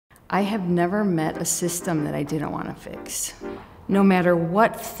I have never met a system that I didn't want to fix. No matter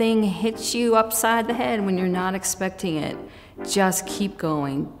what thing hits you upside the head when you're not expecting it, just keep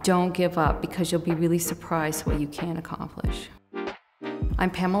going. Don't give up, because you'll be really surprised what you can accomplish. I'm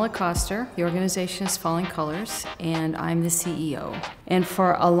Pamela Koster. The organization is Falling Colors, and I'm the CEO. And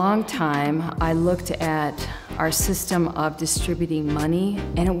for a long time, I looked at our system of distributing money,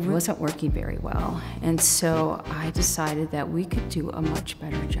 and it wasn't working very well. And so I decided that we could do a much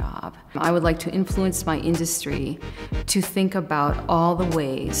better job. I would like to influence my industry to think about all the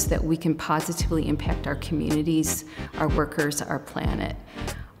ways that we can positively impact our communities, our workers, our planet.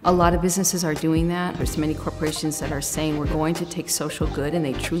 A lot of businesses are doing that. There's many corporations that are saying we're going to take social good, and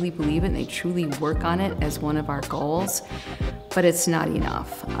they truly believe it and they truly work on it as one of our goals, but it's not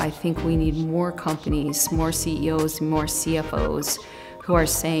enough. I think we need more companies, more CEOs, more CFOs who are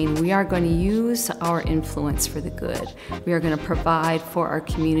saying we are going to use our influence for the good. We are going to provide for our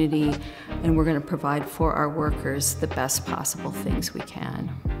community, and we're going to provide for our workers the best possible things we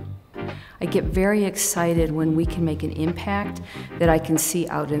can. I get very excited when we can make an impact that I can see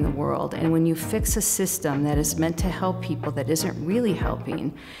out in the world. And when you fix a system that is meant to help people that isn't really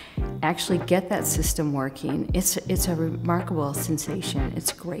helping, actually get that system working, it's a remarkable sensation.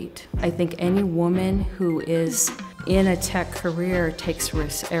 It's great. I think any woman who is in a tech career takes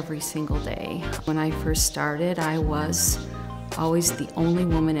risks every single day. When I first started, I was always the only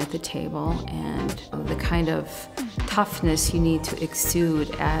woman at the table, and the kind of toughness you need to exude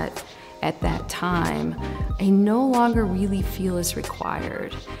at that time, I no longer really feel is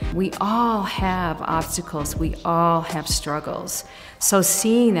required. We all have obstacles, we all have struggles. So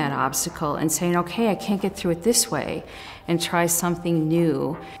seeing that obstacle and saying, okay, I can't get through it this way, and try something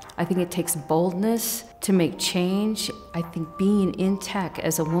new. I think it takes boldness to make change. I think being in tech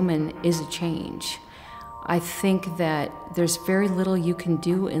as a woman is a change. I think that there's very little you can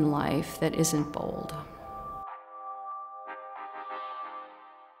do in life that isn't bold.